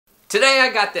Today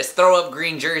I got this throw-up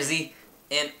green jersey,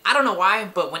 and I don't know why,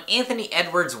 but when Anthony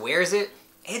Edwards wears it,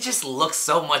 it just looks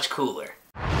so much cooler.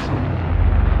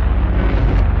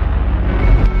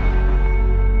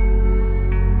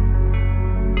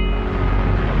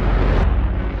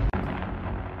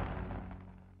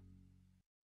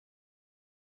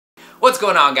 What's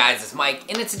going on, guys? It's Mike,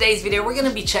 and in today's video we're going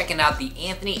to be checking out the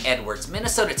Anthony Edwards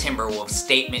Minnesota Timberwolves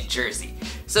statement jersey.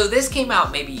 So this came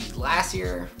out maybe last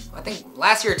year, I think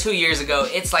last year or 2 years ago.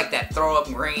 It's like that throw-up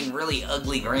green, really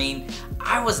ugly green.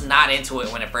 I was not into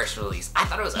it when it first released. I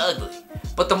thought it was ugly.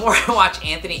 But the more I watch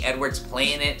Anthony Edwards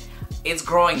play in it, it's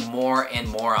growing more and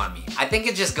more on me. I think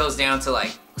it just goes down to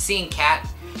like seeing Cat.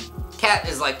 Cat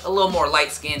is like a little more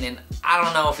light-skinned, and I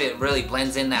don't know if it really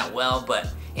blends in that well, but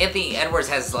Anthony Edwards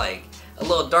has like a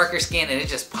little darker skin, and it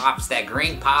just pops. That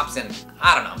green pops, and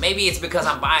I don't know, maybe it's because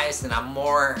I'm biased and I'm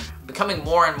becoming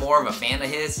more and more of a fan of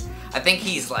his. I think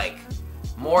he's like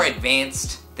more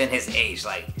advanced than his age.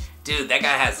 Like, dude, that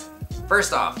guy has,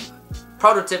 first off,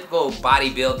 prototypical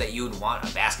body build that you would want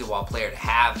a basketball player to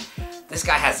have. This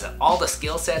guy has all the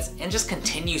skill sets and just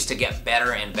continues to get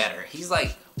better and better. He's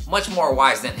like much more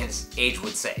wise than his age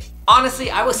would say. Honestly,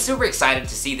 I was super excited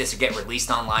to see this get released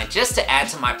online just to add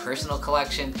to my personal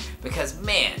collection because,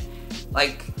 man,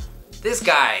 like, this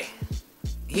guy,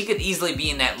 he could easily be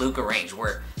in that Luka range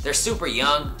where they're super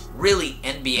young, really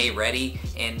NBA ready,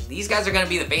 and these guys are going to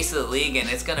be the face of the league, and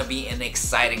it's going to be an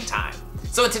exciting time.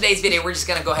 So in today's video, we're just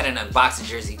going to go ahead and unbox the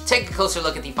jersey, take a closer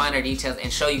look at the finer details,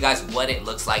 and show you guys what it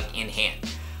looks like in hand.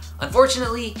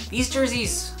 Unfortunately, these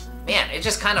jerseys, man, it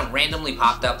just kind of randomly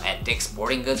popped up at Dick's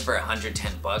Sporting Goods for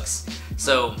 110 bucks.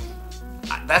 So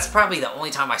that's probably the only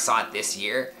time I saw it this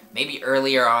year, maybe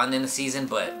earlier on in the season,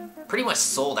 but pretty much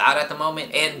sold out at the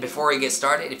moment. And before we get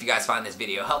started, if you guys find this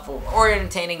video helpful or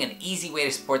entertaining, an easy way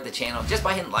to support the channel just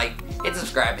by hitting like, hit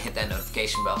subscribe, and hit that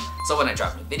notification bell so when I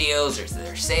drop new videos or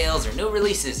there's sales or new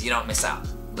releases, you don't miss out.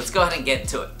 Let's go ahead and get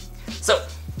into it. So,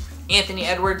 Anthony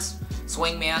Edwards,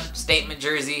 Swingman, statement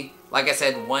jersey. Like I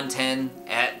said, 110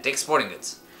 at Dick's Sporting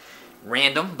Goods.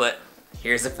 Random, but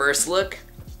here's the first look.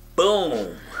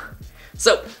 Boom!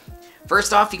 So,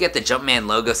 first off, you get the Jumpman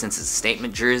logo since it's a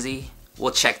statement jersey.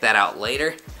 We'll check that out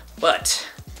later. But,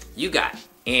 you got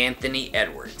Anthony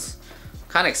Edwards.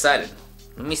 Kind of excited.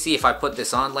 Let me see if I put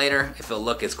this on later, if it'll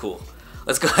look as cool.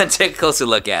 Let's go ahead and take a closer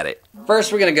look at it.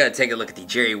 First, we're going to go take a look at the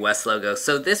Jerry West logo.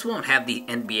 So this won't have the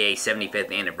NBA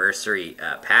 75th anniversary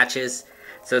patches.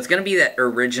 So it's going to be that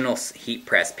original heat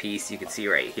press piece you can see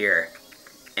right here.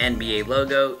 NBA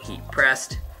logo, heat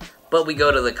pressed. But we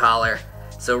go to the collar.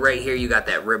 So right here you got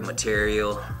that rib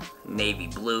material, navy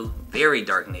blue, very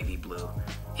dark navy blue.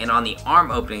 And on the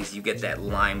arm openings you get that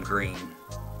lime green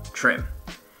trim.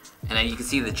 And then you can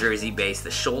see the jersey base. The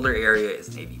shoulder area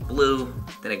is navy blue.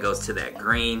 Then it goes to that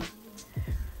green.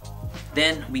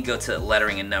 Then we go to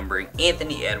lettering and numbering.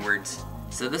 Anthony Edwards.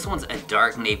 So this one's a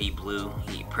dark navy blue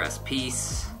heat press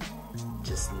piece.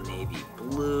 Just navy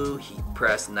blue, heat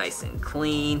press, nice and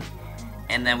clean.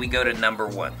 And then we go to number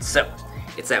 1. So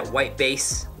it's that white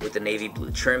base with the navy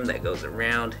blue trim that goes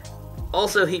around.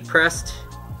 Also heat pressed.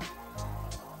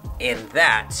 And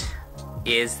that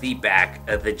is the back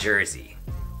of the jersey.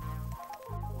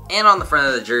 And on the front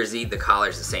of the jersey, the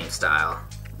collar's the same style.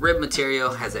 Rib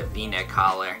material has a V-neck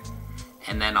collar.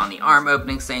 And then on the arm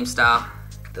opening, same style.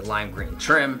 The lime green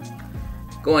trim.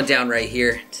 Going down right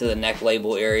here to the neck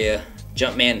label area.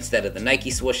 Jumpman instead of the Nike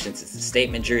swoosh since it's a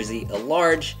statement jersey. A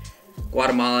large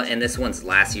Guatemala, and this one's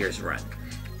last year's run.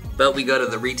 But we go to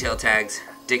the retail tags.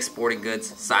 Dick's Sporting Goods,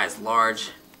 size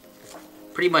large.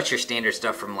 Pretty much your standard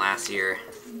stuff from last year.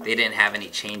 They didn't have any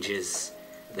changes.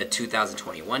 The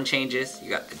 2021 changes. You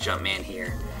got the Jumpman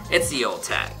here. It's the old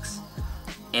tags.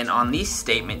 And on these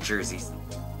statement jerseys,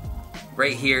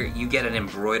 right here, you get an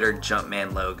embroidered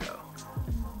Jumpman logo.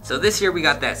 So this year we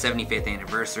got that 75th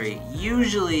anniversary.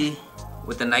 Usually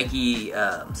with the Nike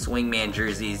Swingman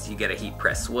jerseys, you get a heat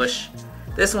press swoosh.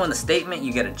 This one, the statement,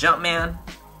 you get a Jumpman,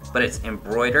 but it's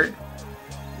embroidered.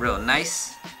 Real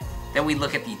nice. Then we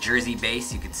look at the jersey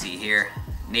base. You can see here,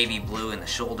 navy blue in the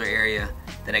shoulder area.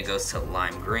 Then it goes to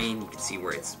lime green. You can see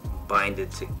where it's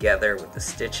binded together with the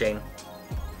stitching.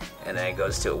 And then it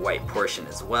goes to a white portion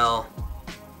as well.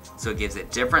 So it gives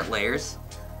it different layers.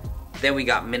 Then we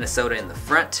got Minnesota in the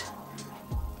front.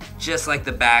 Just like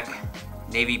the back,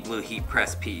 navy blue heat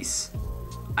press piece.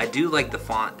 I do like the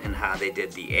font and how they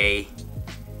did the A.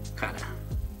 Kind of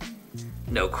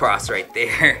no cross right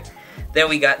there. Then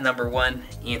we got number 1,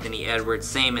 Anthony Edwards,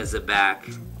 same as the back.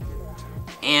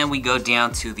 And we go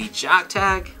down to the jock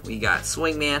tag. We got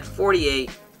Swingman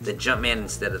 48, the Jumpman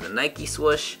instead of the Nike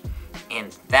swoosh.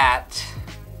 And that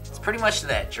is pretty much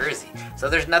that jersey. So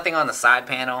there's nothing on the side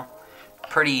panel.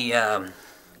 Pretty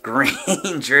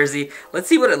green jersey. Let's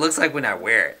see what it looks like when I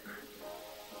wear it.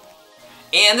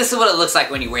 And this is what it looks like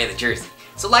when you wear the jersey.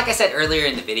 So like I said earlier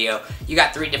in the video, you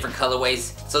got 3 different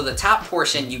colorways. So the top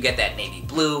portion, you get that navy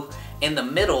blue. In the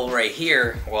middle right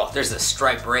here, well, there's a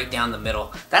stripe right down the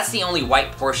middle. That's the only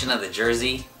white portion of the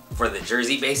jersey, for the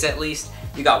jersey base at least.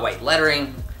 You got white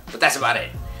lettering, but that's about it.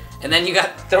 And then you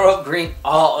got throw up green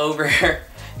all over.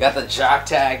 You got the jock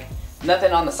tag.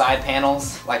 Nothing on the side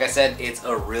panels. Like I said, it's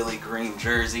a really green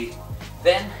jersey.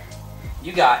 Then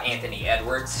you got Anthony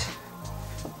Edwards.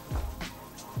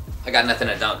 I got nothing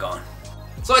to dunk on.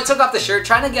 So I took off the shirt,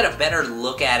 trying to get a better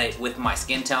look at it with my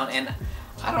skin tone, and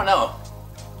I don't know.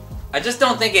 I just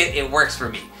don't think it works for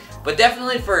me. But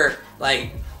definitely for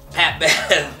like Pat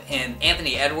Bev and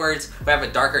Anthony Edwards, who have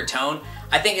a darker tone,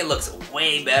 I think it looks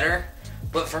way better.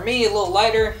 But for me, a little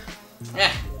lighter,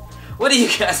 what do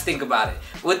you guys think about it?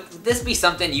 Would this be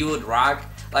something you would rock?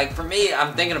 Like for me,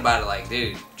 I'm thinking about it like,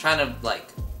 dude, trying to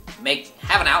like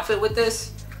have an outfit with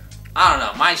this? I don't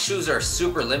know, my shoes are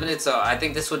super limited, so I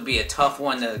think this would be a tough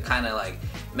one to kind of like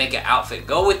make an outfit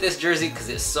go with this jersey because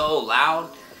it's so loud.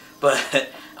 But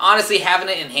honestly, having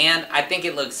it in hand, I think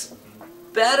it looks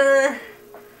better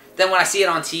than when I see it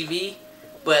on TV,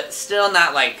 but still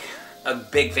not like a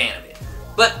big fan of it.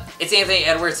 But it's Anthony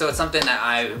Edwards, so it's something that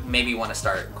I maybe want to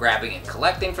start grabbing and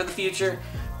collecting for the future,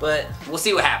 but we'll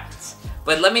see what happens.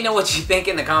 But let me know what you think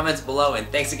in the comments below, and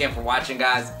thanks again for watching,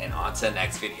 guys, and on to the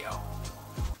next video.